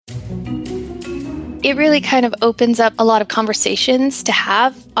it really kind of opens up a lot of conversations to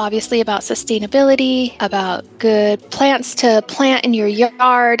have, obviously, about sustainability, about good plants to plant in your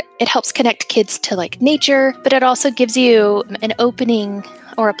yard. It helps connect kids to like nature, but it also gives you an opening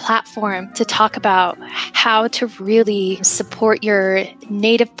or a platform to talk about how to really support your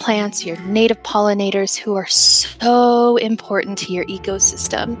native plants, your native pollinators who are so important to your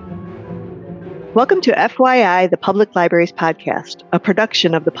ecosystem. Welcome to FYI, the Public Libraries Podcast, a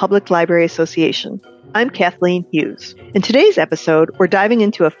production of the Public Library Association. I'm Kathleen Hughes. In today's episode, we're diving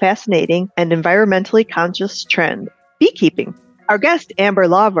into a fascinating and environmentally conscious trend, beekeeping. Our guest, Amber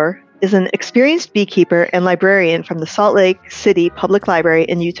Lawvor, is an experienced beekeeper and librarian from the Salt Lake City Public Library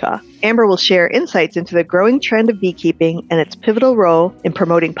in Utah. Amber will share insights into the growing trend of beekeeping and its pivotal role in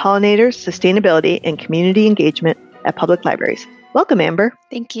promoting pollinators, sustainability, and community engagement at public libraries. Welcome, Amber.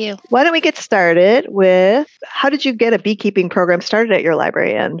 Thank you. Why don't we get started with how did you get a beekeeping program started at your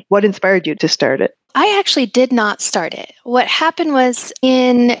library and what inspired you to start it? I actually did not start it. What happened was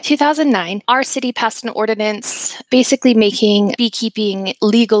in 2009, our city passed an ordinance basically making beekeeping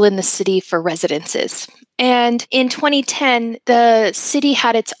legal in the city for residences. And in 2010, the city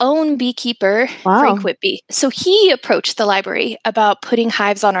had its own beekeeper, Frank Whitby. So he approached the library about putting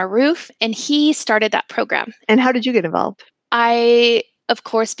hives on our roof, and he started that program. And how did you get involved? I, of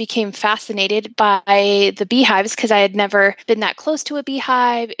course, became fascinated by the beehives because I had never been that close to a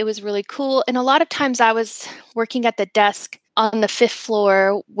beehive. It was really cool. And a lot of times I was working at the desk on the 5th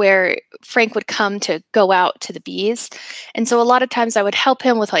floor where Frank would come to go out to the bees. And so a lot of times I would help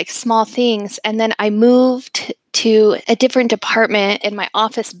him with like small things. And then I moved to a different department in my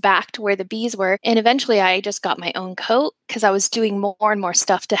office back to where the bees were. And eventually I just got my own coat because I was doing more and more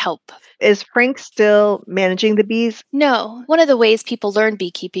stuff to help. Is Frank still managing the bees? No. One of the ways people learn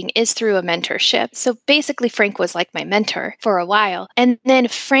beekeeping is through a mentorship. So basically Frank was like my mentor for a while. And then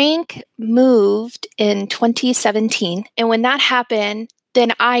Frank moved in 2017. And when that happened,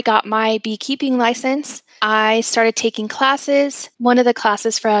 then I got my beekeeping license. I started taking classes. One of the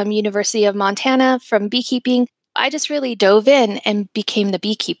classes from University of Montana from beekeeping. I just really dove in and became the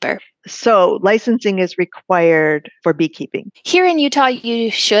beekeeper. So licensing is required for beekeeping. Here in Utah,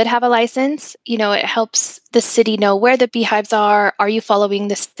 you should have a license. You know, it helps the city know where the beehives are. Are you following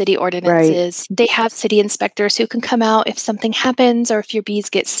the city ordinances? Right. They have city inspectors who can come out if something happens or if your bees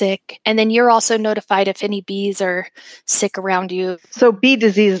get sick. And then you're also notified if any bees are sick around you. So bee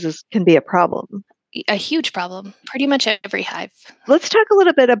diseases can be a problem. A huge problem, pretty much every hive. Let's talk a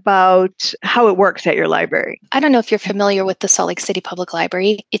little bit about how it works at your library. I don't know if you're familiar with the Salt Lake City Public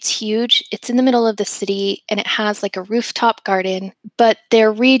Library. It's huge. It's in the middle of the city and it has like a rooftop garden, but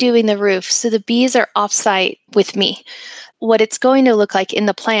they're redoing the roof. So the bees are offsite with me. What it's going to look like in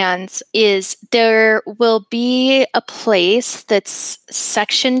the plans is there will be a place that's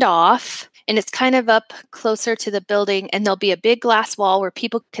sectioned off and it's kind of up closer to the building and there'll be a big glass wall where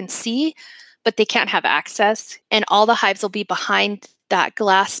people can see, but they can't have access. And all the hives will be behind that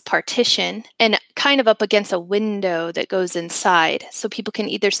glass partition and kind of up against a window that goes inside. So people can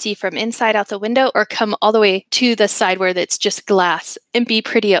either see from inside out the window or come all the way to the side where it's just glass and be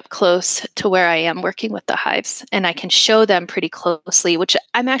pretty up close to where I am working with the hives. And I can show them pretty closely, which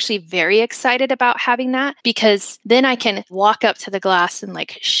I'm actually very excited about having that because then I can walk up to the glass and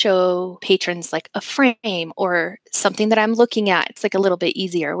like show patrons like a frame or something that I'm looking at. It's like a little bit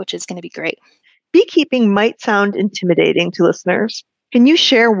easier, which is going to be great. Beekeeping might sound intimidating to listeners. Can you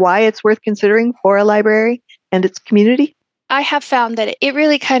share why it's worth considering for a library and its community? I have found that it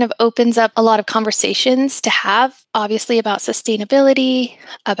really kind of opens up a lot of conversations to have, obviously, about sustainability,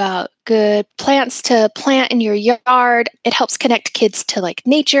 about good plants to plant in your yard. It helps connect kids to like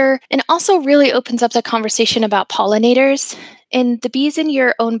nature and also really opens up the conversation about pollinators and the bees in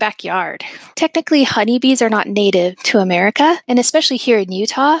your own backyard. Technically, honeybees are not native to America, and especially here in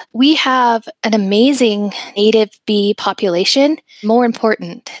Utah, we have an amazing native bee population, more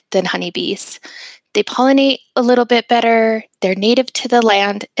important than honeybees. They pollinate a little bit better. They're native to the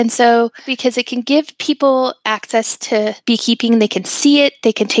land. And so because it can give people access to beekeeping, they can see it,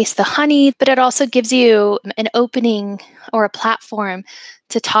 they can taste the honey, but it also gives you an opening or a platform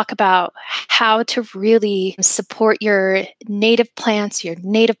to talk about how to really support your native plants, your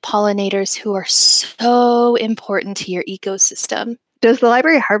native pollinators who are so important to your ecosystem. Does the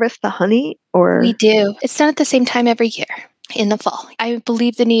library harvest the honey or? We do. It's done at the same time every year. in the fall. I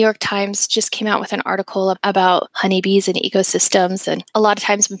believe the New York Times just came out with an article about honeybees and ecosystems. And a lot of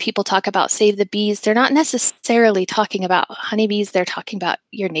times when people talk about save the bees, they're not necessarily talking about honeybees. They're talking about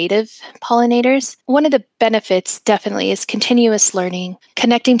your native pollinators. One of the benefits definitely is continuous learning,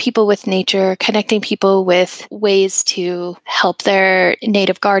 connecting people with nature, connecting people with ways to help their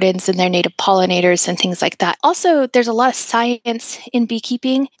native gardens and their native pollinators and things like that. Also, there's a lot of science in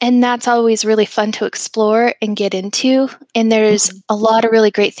beekeeping, and that's always really fun to explore and get into. And there's a lot of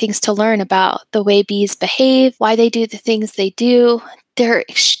really great things to learn about the way bees behave, why they do the things they do. They're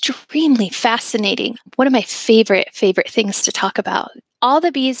extremely fascinating. One of my favorite things to talk about. All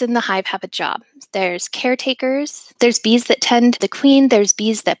the bees in the hive have a job. There's caretakers, there's bees that tend the queen, there's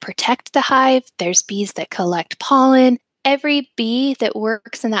bees that protect the hive, there's bees that collect pollen. Every bee that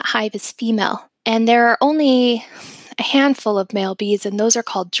works in that hive is female. And there are only a handful of male bees, and those are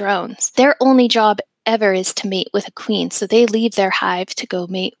called drones. Their only job ever is to mate with a queen. So they leave their hive to go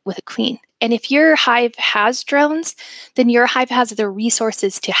mate with a queen. And if your hive has drones, then your hive has the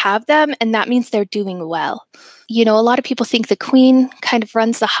resources to have them, and that means they're doing well. A lot of people think the queen kind of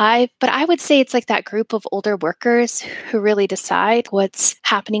runs the hive, but I would say it's like that group of older workers who really decide what's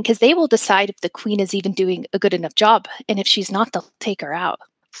happening, because they will decide if the queen is even doing a good enough job. And if she's not, they'll take her out.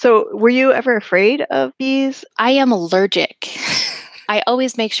 So were you ever afraid of bees? I am allergic. I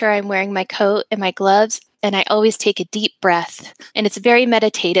always make sure I'm wearing my coat and my gloves, and I always take a deep breath. And it's very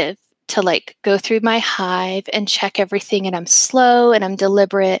meditative to go through my hive and check everything. And I'm slow and I'm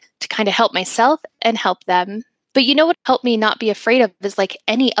deliberate to kind of help myself and help them. But what helped me not be afraid of is like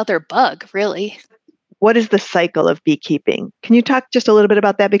any other bug, really. What is the cycle of beekeeping? Can you talk just a little bit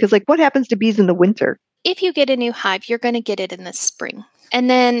about that? Because what happens to bees in the winter? If you get a new hive, you're going to get it in the spring. And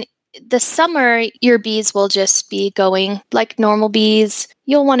then the summer, your bees will just be going like normal bees.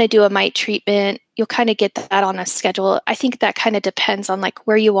 You'll want to do a mite treatment. You'll kind of get that on a schedule. I think that kind of depends on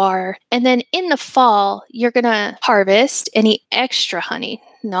where you are. And then in the fall, you're going to harvest and eat extra honey.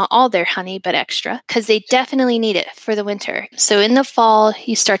 Not all their honey, but extra, because they definitely need it for the winter. So in the fall,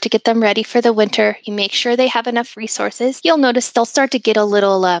 you start to get them ready for the winter. You make sure they have enough resources. You'll notice they'll start to get a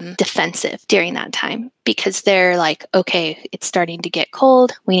little defensive during that time, because they're like, okay, it's starting to get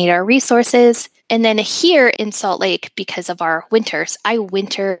cold. We need our resources. And then here in Salt Lake, because of our winters, I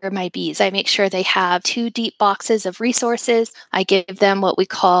winter my bees. I make sure they have 2 deep boxes of resources. I give them what we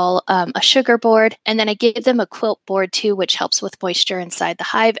call a sugar board. And then I give them a quilt board too, which helps with moisture inside the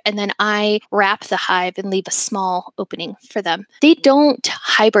hive. And then I wrap the hive and leave a small opening for them. They don't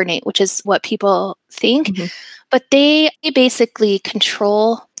hibernate, which is what people think, but they basically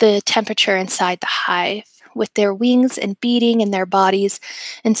control the temperature inside the hive with their wings and beating in their bodies.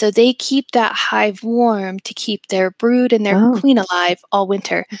 And so they keep that hive warm to keep their brood and their queen alive all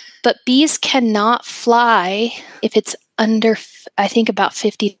winter. But bees cannot fly if it's under, I think, about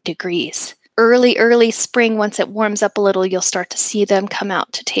 50 degrees. Early spring, once it warms up a little, you'll start to see them come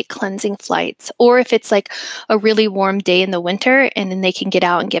out to take cleansing flights. Or if it's a really warm day in the winter and then they can get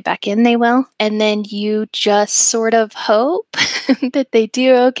out and get back in, they will. And then you just sort of hope that they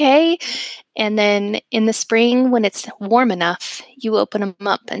do okay. And then in the spring, when it's warm enough, you open them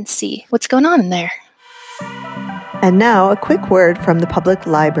up and see what's going on in there. And now a quick word from the Public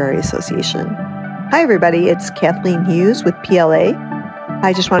Library Association. Hi, everybody. It's Kathleen Hughes with PLA.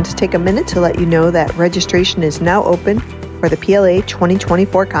 I just wanted to take a minute to let you know that registration is now open for the PLA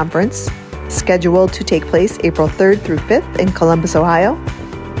 2024 conference, scheduled to take place April 3rd through 5th in Columbus, Ohio.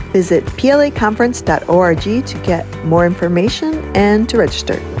 Visit placonference.org to get more information and to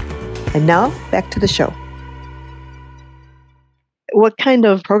register. And now, back to the show. What kind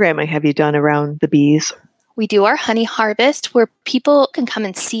of programming have you done around the bees? We do our honey harvest where people can come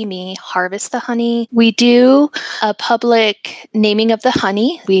and see me harvest the honey. We do a public naming of the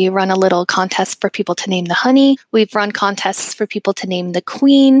honey. We run a little contest for people to name the honey. We've run contests for people to name the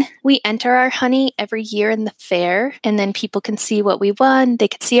queen. We enter our honey every year in the fair, and then people can see what we won. They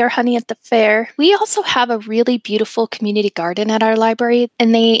can see our honey at the fair. We also have a really beautiful community garden at our library,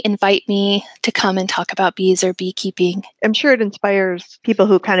 and they invite me to come and talk about bees or beekeeping. I'm sure it inspires people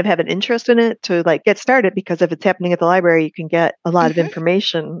who kind of have an interest in it to get started, because if it's happening at the library, you can get a lot of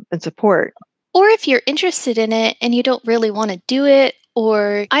information and support. Or if you're interested in it and you don't really want to do it,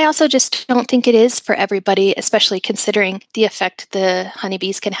 or I also just don't think it is for everybody, especially considering the effect the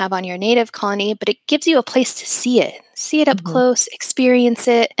honeybees can have on your native colony, but it gives you a place to see it up close, experience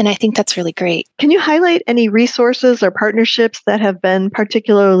it, and I think that's really great. Can you highlight any resources or partnerships that have been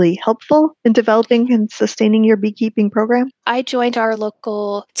particularly helpful in developing and sustaining your beekeeping program? I joined our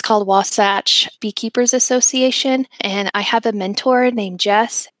local, it's called Wasatch Beekeepers Association, and I have a mentor named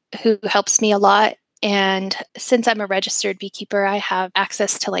Jess who helps me a lot. And since I'm a registered beekeeper, I have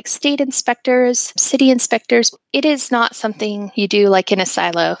access to like state inspectors, city inspectors. It is not something you do like in a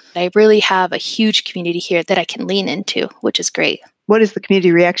silo. I really have a huge community here that I can lean into, which is great. What is the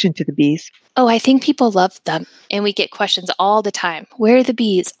community reaction to the bees? Oh, I think people love them. And we get questions all the time. Where are the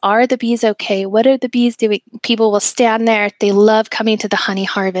bees? Are the bees okay? What are the bees doing? People will stand there. They love coming to the honey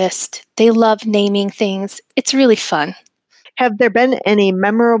harvest. They love naming things. It's really fun. Have there been any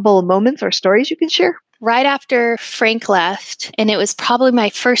memorable moments or stories you can share? Right after Frank left, and it was probably my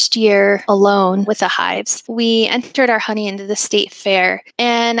first year alone with the hives, we entered our honey into the state fair.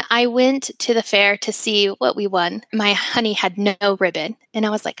 And I went to the fair to see what we won. My honey had no ribbon. And I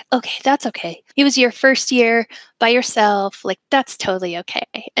was like, okay, that's okay. It was your first year by yourself. Like, that's totally okay.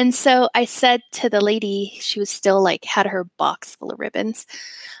 And so I said to the lady, she was still like, had her box full of ribbons.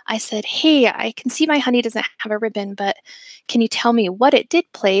 I said, hey, I can see my honey doesn't have a ribbon, but can you tell me what it did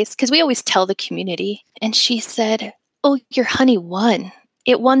place? Because we always tell the community. And she said, oh, your honey won.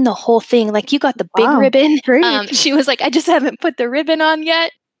 It won the whole thing. Like, you got the big ribbon. Great. She was like, I just haven't put the ribbon on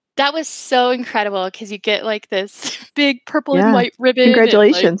yet. That was so incredible because you get like this big purple and white ribbon.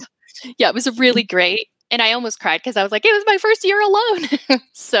 Congratulations. Yeah, it was really great. And I almost cried because I was like, it was my first year alone.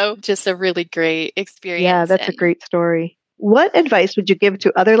 So just a really great experience. Yeah, that's a great story. What advice would you give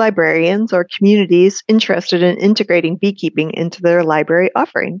to other librarians or communities interested in integrating beekeeping into their library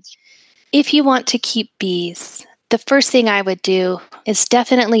offerings? If you want to keep bees, the first thing I would do is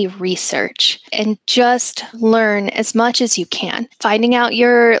definitely research and just learn as much as you can. Finding out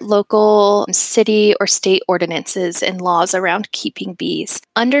your local city or state ordinances and laws around keeping bees.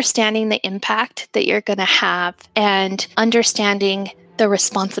 Understanding the impact that you're going to have and understanding the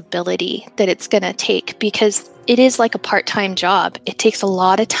responsibility that it's going to take, because it is like a part-time job. It takes a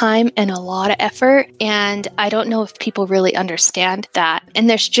lot of time and a lot of effort, and I don't know if people really understand that. And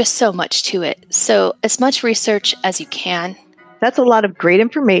there's just so much to it. So as much research as you can. That's a lot of great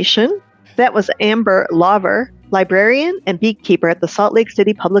information. That was Amber Lawvor, librarian and beekeeper at the Salt Lake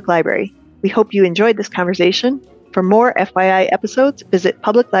City Public Library. We hope you enjoyed this conversation. For more FYI episodes, visit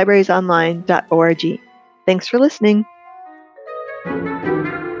publiclibrariesonline.org. Thanks for listening.